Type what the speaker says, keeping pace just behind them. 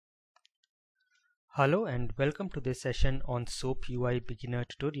Hello and welcome to this session on SoapUI beginner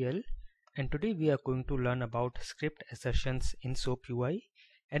tutorial, and today we are going to learn about script assertions in SoapUI,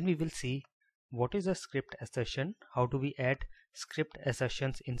 and we will see what is a script assertion, how do we add script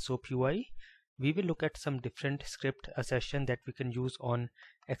assertions in SoapUI. We will look at some different script assertion that we can use on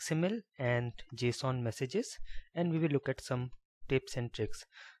XML and JSON messages, and we will look at some tips and tricks.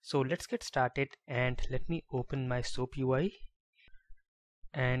 So let's get started, and let me open my SoapUI.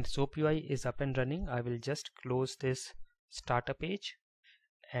 And SoapUI is up and running. I will just close this starter page,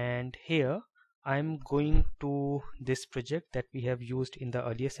 and here I'm going to this project that we have used in the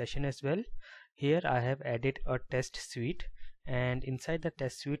earlier session as well. Here I have added a test suite, and inside the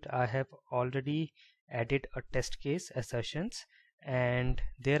test suite I have already added a test case assertions, and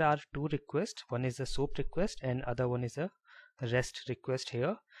there are two requests. One is a SOAP request and other one is a REST request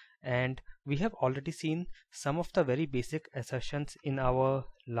here. And we have already seen some of the very basic assertions in our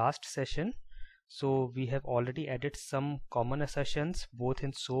last session. So we have already added some common assertions both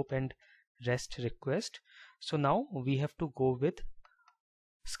in SOAP and REST request. So now we have to go with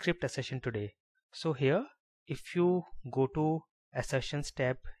script assertion today. So here, if you go to assertions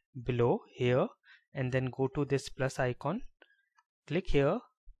tab below here and then go to this plus icon, click here,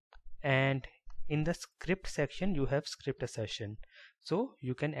 and in the script section you have script assertion, so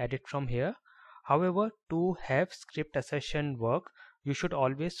you can add it from here. However, to have script assertion work, you should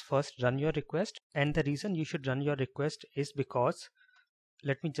always first run your request, and the reason you should run your request is because,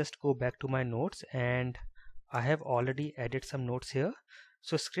 let me just go back to my notes, and I have already added some notes here.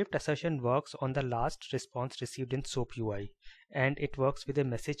 So script assertion works on the last response received in SoapUI, and it works with a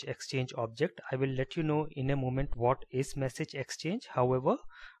message exchange object. I will let you know in a moment what is message exchange. However,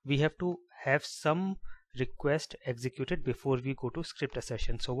 we have to have some request executed before we go to script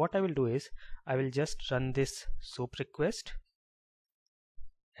assertion. So what I will do is I will just run this SOAP request,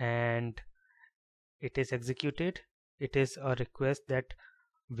 and it is executed. It is a request that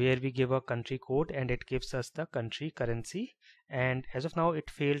where we give a country code and it gives us the country currency, and as of now it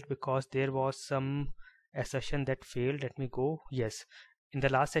failed because there was some assertion that failed. Let me go. Yes, in the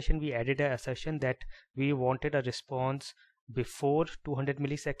last session we added an assertion that we wanted a response before 200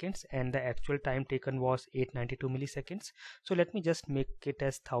 milliseconds and the actual time taken was 892 milliseconds. So let me just make it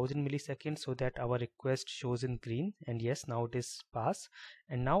as 1000 milliseconds so that our request shows in green, and yes, now it is pass.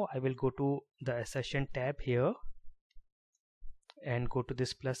 And now I will go to the assertion tab here and go to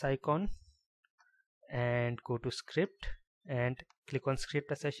this plus icon and go to script and click on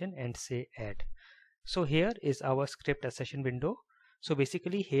script assertion and say add. So here is our script assertion window. So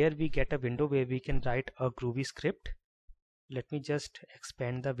basically here we get a window where we can write a groovy script. Let me just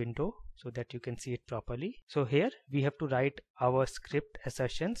expand the window so that you can see it properly. So here we have to write our script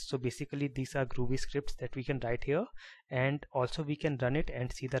assertions. So basically these are groovy scripts that we can write here, and also we can run it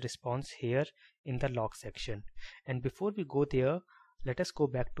and see the response here in the log section. And before we go there, let us go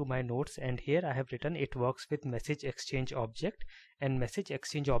back to my notes, and here I have written it works with message exchange object, and message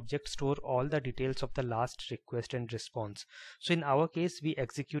exchange object store all the details of the last request and response. So in our case we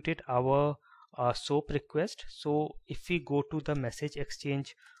executed our SOAP request. So if we go to the message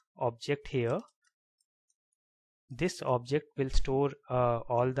exchange object here, this object will store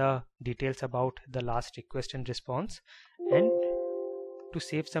all the details about the last request and response. And to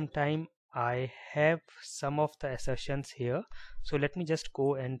save some time, I have some of the assertions here. So let me just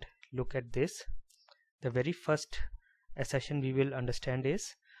go and look at this. The very first assertion we will understand is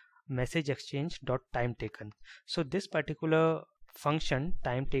messageExchange.timeTaken. So this particular function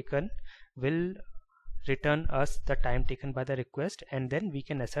timeTaken will return us the time taken by the request, and then we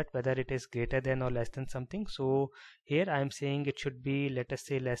can assert whether it is greater than or less than something. So here I am saying it should be, let us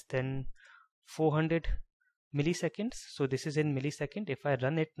say, less than 400 milliseconds. So this is in millisecond. If I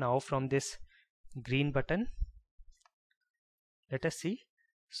run it now from this green button, let us see.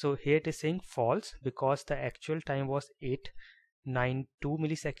 So here it is saying false because the actual time was 892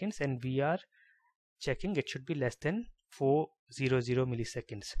 milliseconds and we are checking it should be less than 400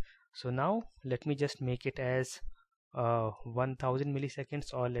 milliseconds. So now let me just make it as 1000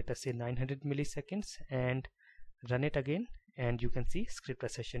 milliseconds, or let us say 900 milliseconds, and run it again, and you can see script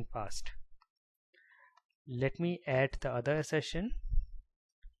assertion passed. Let me add the other assertion,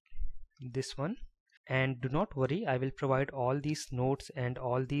 this one, and do not worry, I will provide all these notes and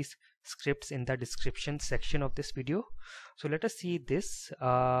all these scripts in the description section of this video. So let us see this.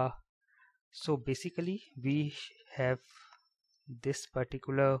 So basically we have this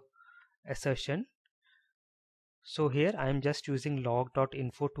particular assertion. So here I am just using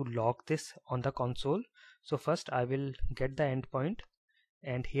log.info to log this on the console. So first I will get the endpoint,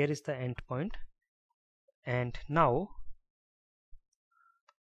 and here is the endpoint, and now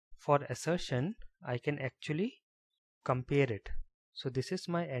for assertion I can actually compare it. So this is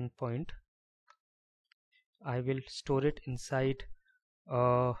my endpoint. I will store it inside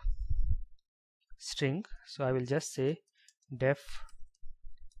a string. So I will just say def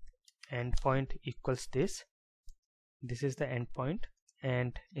endpoint equals this. This is the endpoint,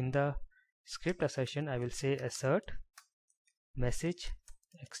 and in the script assertion I will say assert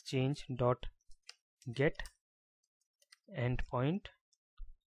messageExchange.getEndpoint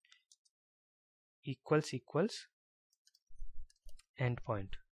equals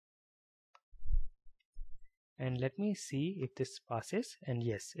endpoint. And let me see if this passes, and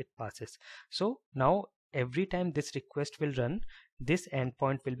yes, it passes. So now every time this request will run, this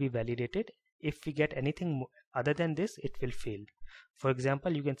endpoint will be validated. If we get anything other than this, it will fail. For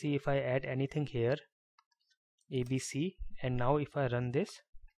example, you can see if I add anything here, ABC, and now if I run this,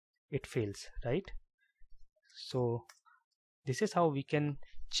 it fails, right? So this is how we can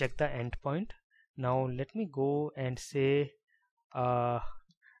check the endpoint. Now let me go and say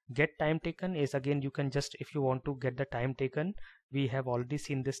get time taken is, again, you can just, if you want to get the time taken, we have already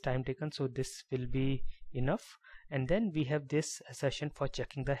seen this time taken, so this will be enough. And then we have this assertion for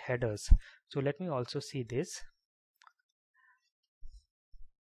checking the headers. So let me also see this.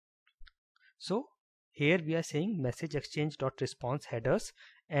 So here we are saying messageExchange.responseHeaders,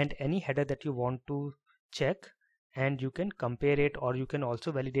 and any header that you want to check, and you can compare it, or you can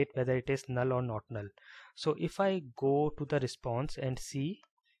also validate whether it is null or not null. So if I go to the response and see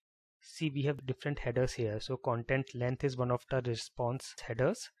we have different headers here. So content length is one of the response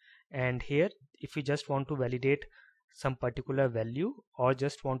headers, and here if you just want to validate some particular value or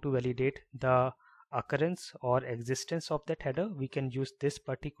just want to validate the occurrence or existence of that header, we can use this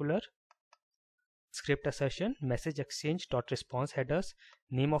particular script assertion messageExchange.responseHeaders,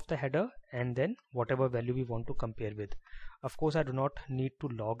 name of the header, and then whatever value we want to compare with. Of course, I do not need to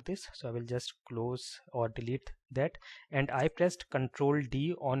log this, so I will just close or delete that, and I pressed Ctrl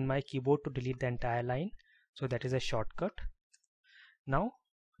D on my keyboard to delete the entire line, so that is a shortcut. Now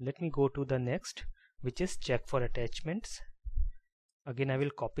let me go to the next, which is check for attachments. Again, I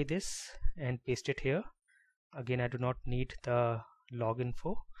will copy this and paste it here. Again, I do not need the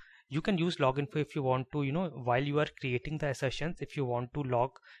log.info. You can use log.info if you want to, while you are creating the assertions, if you want to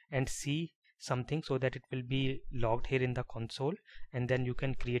log and see something, so that it will be logged here in the console, and then you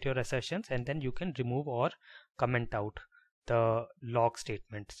can create your assertions, and then you can remove or comment out the log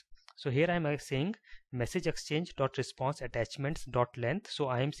statements. So here I am saying messageExchange.responseAttachments.length. So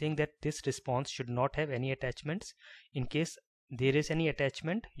I am saying that this response should not have any attachments. In case there is any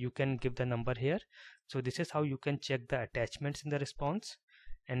attachment, you can give the number here. So this is how you can check the attachments in the response.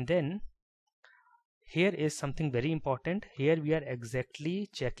 And then here is something very important. Here we are exactly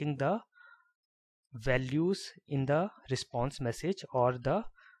checking the values in the response message, or the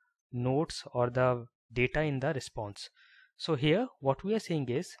notes or the data in the response. So here what we are saying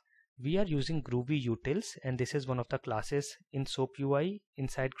is we are using Groovy utils, and this is one of the classes in SoapUI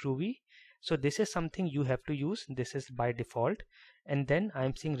inside Groovy. So this is something you have to use. This is by default. And then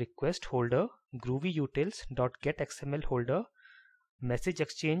I'm saying request holder Groovy utils.getXML holder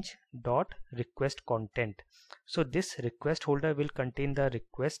messageExchange.requestContent. So this request holder will contain the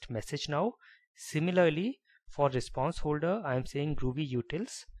request message now. Similarly, for response holder, I am saying Groovy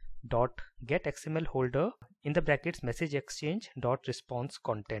utils.getXML holder in the brackets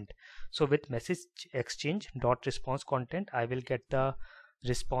messageExchange.responseContent. So with messageExchange.responseContent, I will get the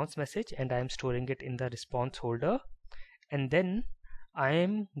response message, and I am storing it in the response holder, and then I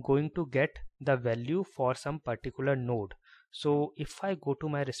am going to get the value for some particular node. So if I go to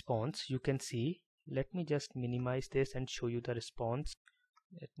my response, you can see, let me just minimize this and show you the response.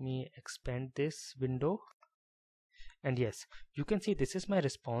 Let me expand this window, and yes, you can see this is my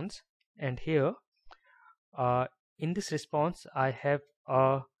response. And here in this response I have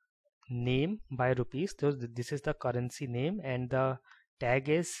a name by rupees. So this is the currency name, and the tag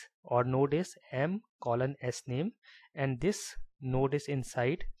is, or node is, m:\s name, and this node is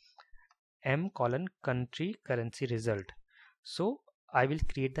inside m:\country currency result. So I will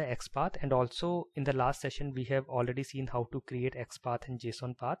create the XPath, and also in the last session we have already seen how to create XPath and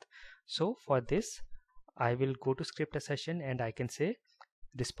JSON path. So for this I will go to script assertion, and I can say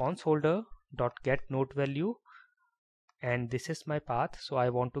response holder dot get node value, and this is my path. So I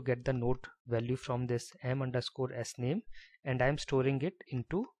want to get the node value from this m_s name, and I am storing it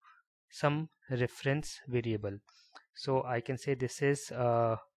into some reference variable. So I can say this is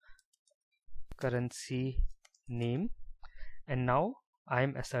currency name, and now I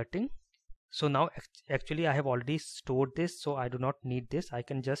am asserting. So now actually I have already stored this, so I do not need this. I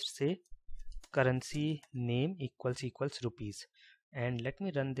can just say currency name equals rupees, and let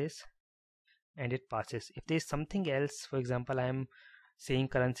me run this. and it passes. If there is something else, for example, I am saying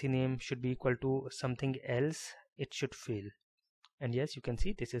currency name should be equal to something else, it should fail. And yes, you can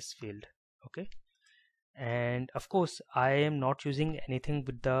see this is failed. Okay. And of course I am not using anything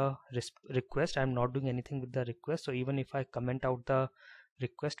with the request. I'm not doing anything with the request, so even if I comment out the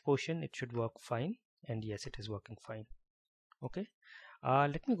request portion, it should work fine. And yes, it is working fine. Okay.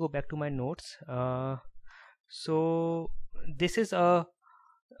 Let me go back to my notes. So this is a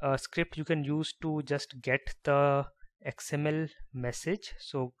script you can use to just get the XML message,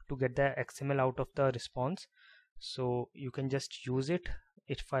 so to get the XML out of the response. So you can just use it.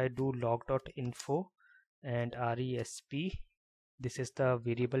 If I do log.info and resp, this is the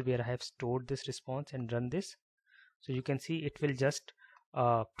variable where I have stored this response, and run this. So you can see it will just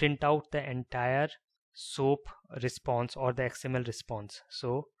print out the entire SOAP response or the XML response.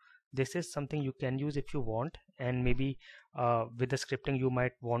 So this is something you can use if you want, and maybe with the scripting you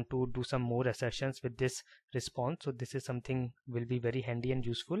might want to do some more assertions with this response. So this is something will be very handy and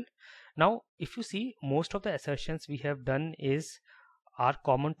useful. Now if you see, most of the assertions we have done are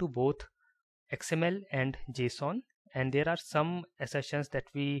common to both XML and JSON, and there are some assertions that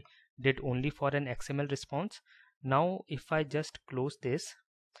we did only for an XML response. Now if I just close this,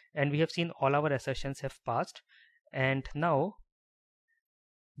 and we have seen all our assertions have passed, and now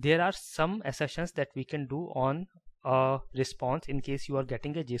there are some assertions that we can do on a response in case you are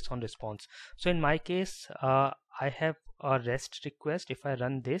getting a JSON response. So in my case, I have a REST request. If I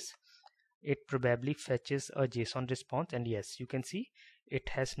run this, it probably fetches a JSON response, and yes, you can see it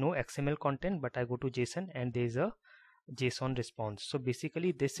has no XML content, but I go to JSON and there is a JSON response. So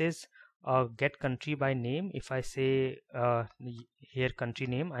basically this is get country by name. If I say here country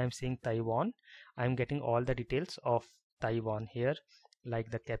name, I am saying Taiwan. I am getting all the details of Taiwan here,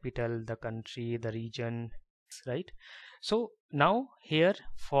 like the capital, the country, the region, right? So now here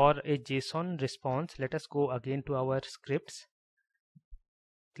for a JSON response, let us go again to our scripts.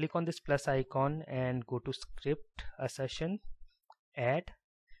 Click on this plus icon and go to Script Assertion, add,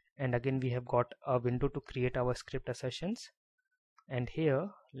 and again we have got a window to create our script assertions. And here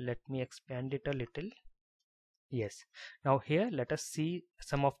let me expand it a little. Yes, now here let us see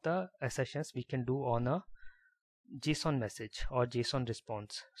some of the assertions we can do on a JSON message or JSON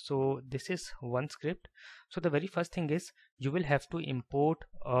response. So this is one script. So the very first thing is you will have to import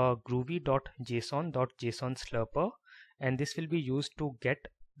groovy.json slurper, and this will be used to get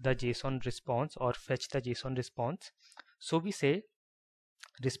the JSON response or fetch the JSON response. So we say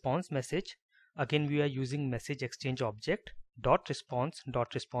response message, again we are using message exchange object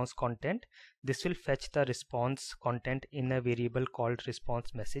response content. This will fetch the response content in a variable called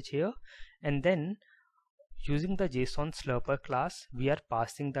response message here, and then using the JSON slurper class we are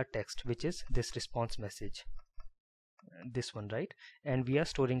passing the text, which is this response message, this one, right? And we are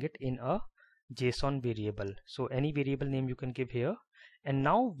storing it in a JSON variable, so any variable name you can give here. And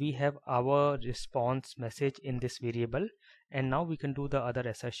now we have our response message in this variable, and now we can do the other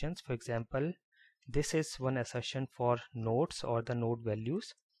assertions. For example, this is one assertion for nodes or the node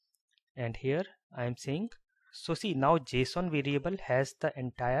values, and here I am saying, so see, now JSON variable has the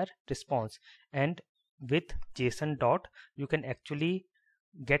entire response, and with JSON dot you can actually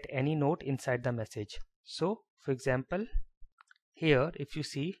get any node inside the message. So for example, here if you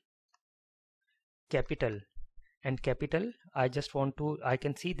see capital, and capital, I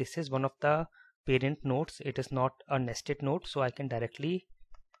can see this is one of the parent nodes. It is not a nested node, so I can directly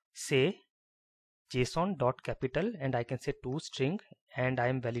say JSON.capital, and I can say toString, and I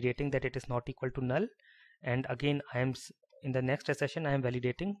am validating that it is not equal to null. And again I am in the next assertion I am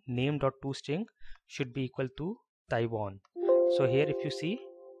validating name.toString should be equal to Taiwan. So here if you see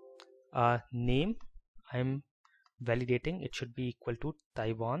name, I am validating it should be equal to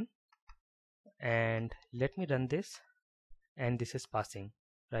Taiwan, and let me run this, and this is passing,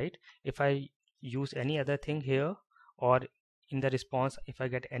 right? If I use any other thing here or in the response, if I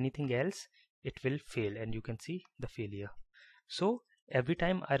get anything else, it will fail, and you can see the failure. So every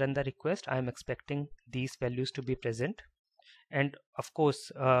time I run the request, I am expecting these values to be present. And of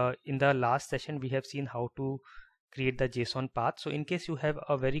course in the last session we have seen how to create the JSON path. So in case you have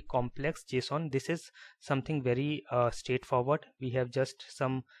a very complex JSON, this is something very straightforward. We have just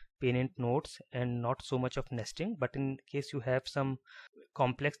some parent nodes and not so much of nesting. But in case you have some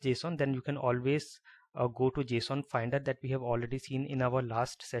complex JSON, then you can always go to Json Finder that we have already seen in our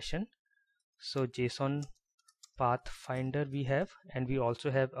last session. So Json Pathfinder we have, and we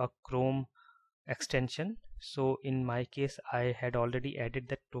also have a Chrome extension. So in my case I had already added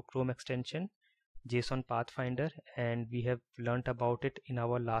that to Chrome extension, Json Pathfinder, and we have learnt about it in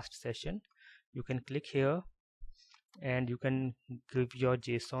our last session. You can click here and you can give your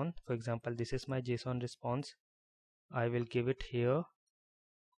JSON. For example, this is my JSON response. I will give it here,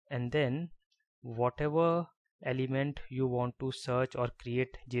 and then whatever element you want to search or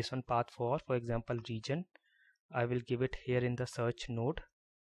create JSON path for example region, I will give it here in the search node,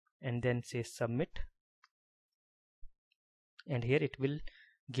 and then say submit, and here it will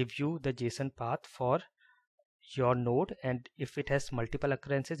give you the JSON path for your node, and if it has multiple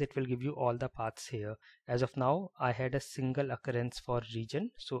occurrences it will give you all the paths here. As of now I had a single occurrence for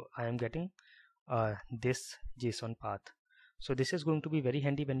region, so I am getting this JSON path. So this is going to be very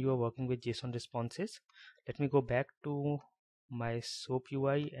handy when you are working with JSON responses. Let me go back to my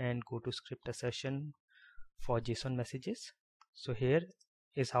SoapUI and go to Script Assertion for JSON messages. So here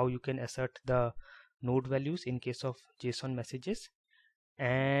is how you can assert the node values in case of JSON messages,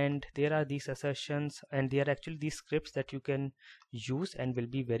 and there are these assertions, and there are actually these scripts that you can use and will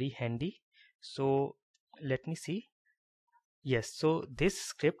be very handy. So let me see. Yes, so this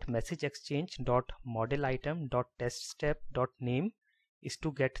script messageExchange.modelItem.testStep.name is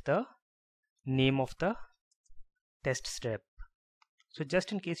to get the name of the test step. So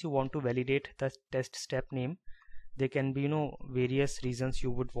just in case you want to validate the test step name, there can be various reasons you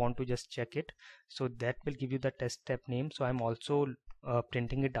would want to just check it, so that will give you the test step name. So I'm also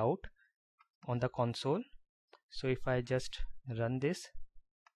printing it out on the console. So if I just run this,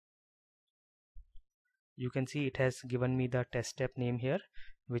 you can see it has given me the test step name here,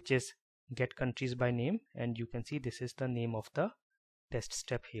 which is get countries by name, and you can see this is the name of the test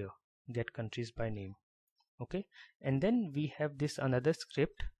step here, get countries by name. Okay, and then we have this another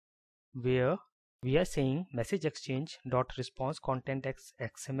script where we are saying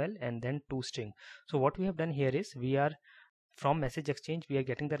messageExchange.responseContent.xml and then toString. So what we have done here is, we are from messageExchange we are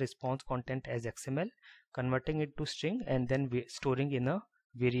getting the response content as XML, converting it to string, and then we storing in a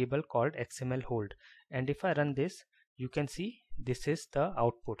variable called XML hold. And if I run this, you can see this is the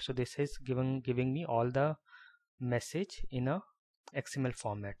output. So this is giving me all the message in a XML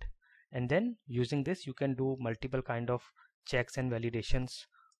format, and then using this you can do multiple kind of checks and validations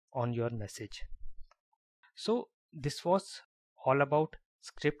on your message. So this was all about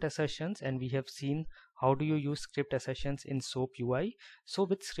script assertions, and we have seen how do you use script assertions in SoapUI. So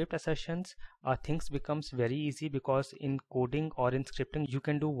with script assertions things becomes very easy, because in coding or in scripting you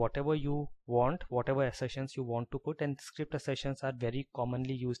can do whatever you want, whatever assertions you want to put, and script assertions are very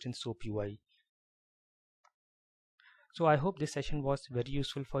commonly used in SoapUI. So I hope this session was very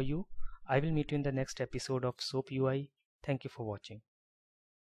useful for you. I will meet you in the next episode of SoapUI. Thank you for watching.